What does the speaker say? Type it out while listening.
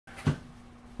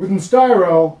With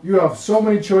Enstyro, you have so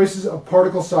many choices of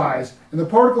particle size, and the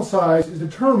particle size is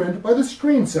determined by the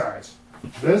screen size.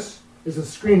 This is a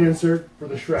screen insert for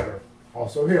the shredder.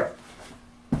 Also here.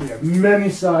 We have many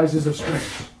sizes of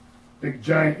screens. Big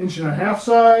giant 1.5"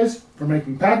 size for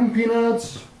making packing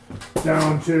peanuts,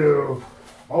 down to,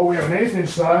 oh, we have an 1/8"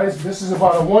 size. This is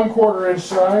about a 1/4 inch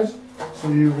size, so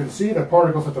you can see the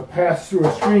particles have to pass through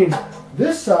a screen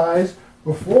this size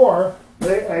before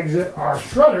they exit our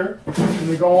shredder and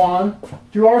they go on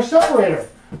to our separator.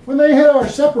 When they hit our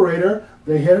separator,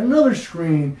 they hit another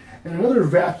screen and another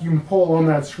vacuum pull on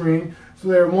that screen, so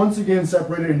they're once again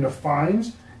separated into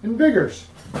fines and biggers.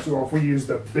 So if we use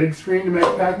the big screen to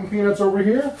make packing peanuts over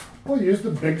here, we'll use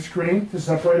the big screen to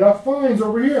separate off fines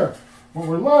over here. What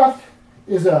we're left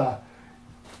is a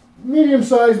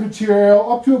medium-sized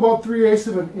material up to about 3/8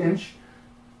 of an inch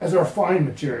as our fine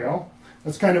material.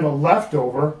 That's kind of a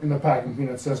leftover in the packing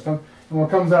peanut system. And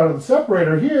what comes out of the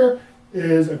separator here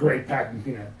is a great packing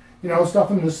peanut. You know,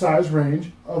 stuff in this size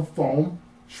range of foam,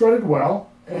 shredded well,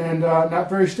 and not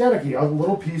very staticky. All the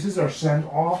little pieces are sent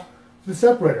off to the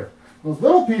separator. Those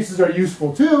little pieces are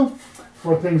useful too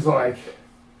for things like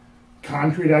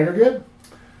concrete aggregate,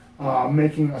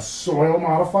 making a soil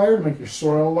modifier to make your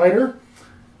soil lighter,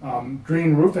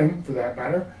 green roofing for that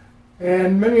matter,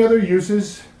 and many other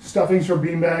uses, stuffings for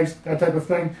beanbags, that type of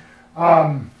thing.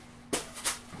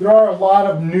 There are a lot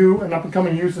of new and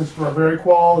up-and-coming uses for a very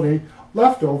quality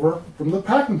leftover from the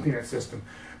packing peanut system.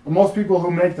 But most people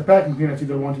who make the packing peanuts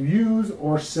either want to use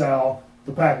or sell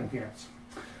the packing peanuts.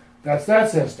 That's that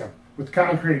system. With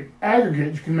concrete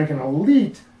aggregate, you can make an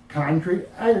elite concrete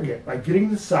aggregate by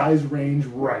getting the size range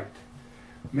right.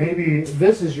 Maybe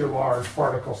this is your large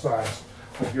particle size.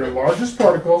 If your largest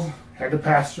particles had to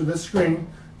pass through this screen,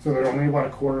 so they're only about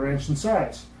 1/4 inch in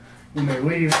size. When they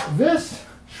leave this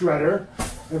shredder,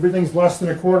 everything's less than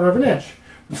 1/4 of an inch.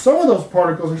 And some of those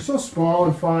particles are so small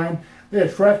and fine, they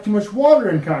attract too much water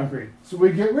in concrete. So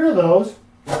we get rid of those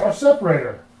with our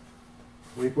separator.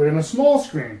 We put in a small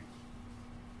screen.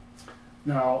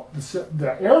 Now,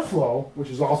 the airflow, which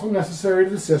is also necessary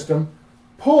to the system,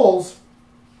 pulls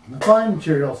the fine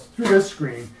materials through this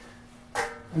screen,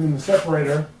 and then the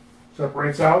separator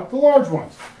separates out the large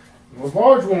ones. And those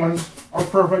large ones are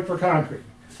perfect for concrete.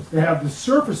 They have the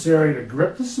surface area to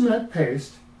grip the cement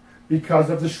paste because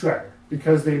of the shredder,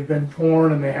 because they've been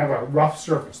torn and they have a rough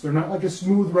surface. They're not like a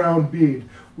smooth round bead,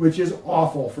 which is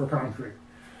awful for concrete.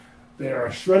 They are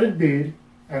a shredded bead,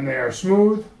 and they are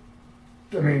smooth.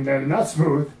 I mean, they're not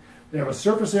smooth. They have a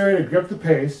surface area to grip the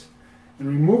paste, and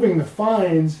removing the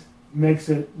fines makes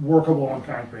it workable on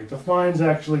concrete. The fines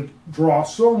actually draw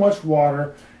so much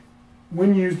water.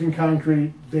 When used in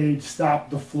concrete, they stop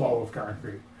the flow of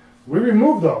concrete. We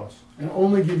remove those and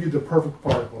only give you the perfect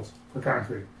particles for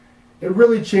concrete. It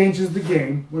really changes the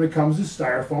game when it comes to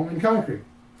styrofoam and concrete.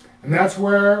 And that's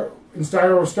where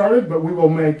Enstyro started, but we will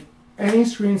make any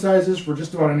screen sizes for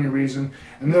just about any reason,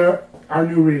 and there are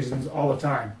new reasons all the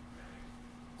time.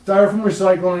 Styrofoam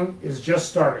recycling is just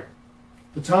starting.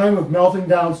 The time of melting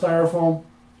down styrofoam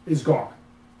is gone.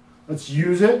 Let's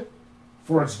use it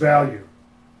for its value,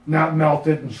 not melt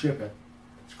it and ship it.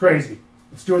 It's crazy.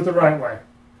 Let's do it the right way.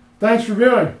 Thanks for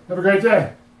viewing. Have a great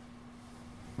day.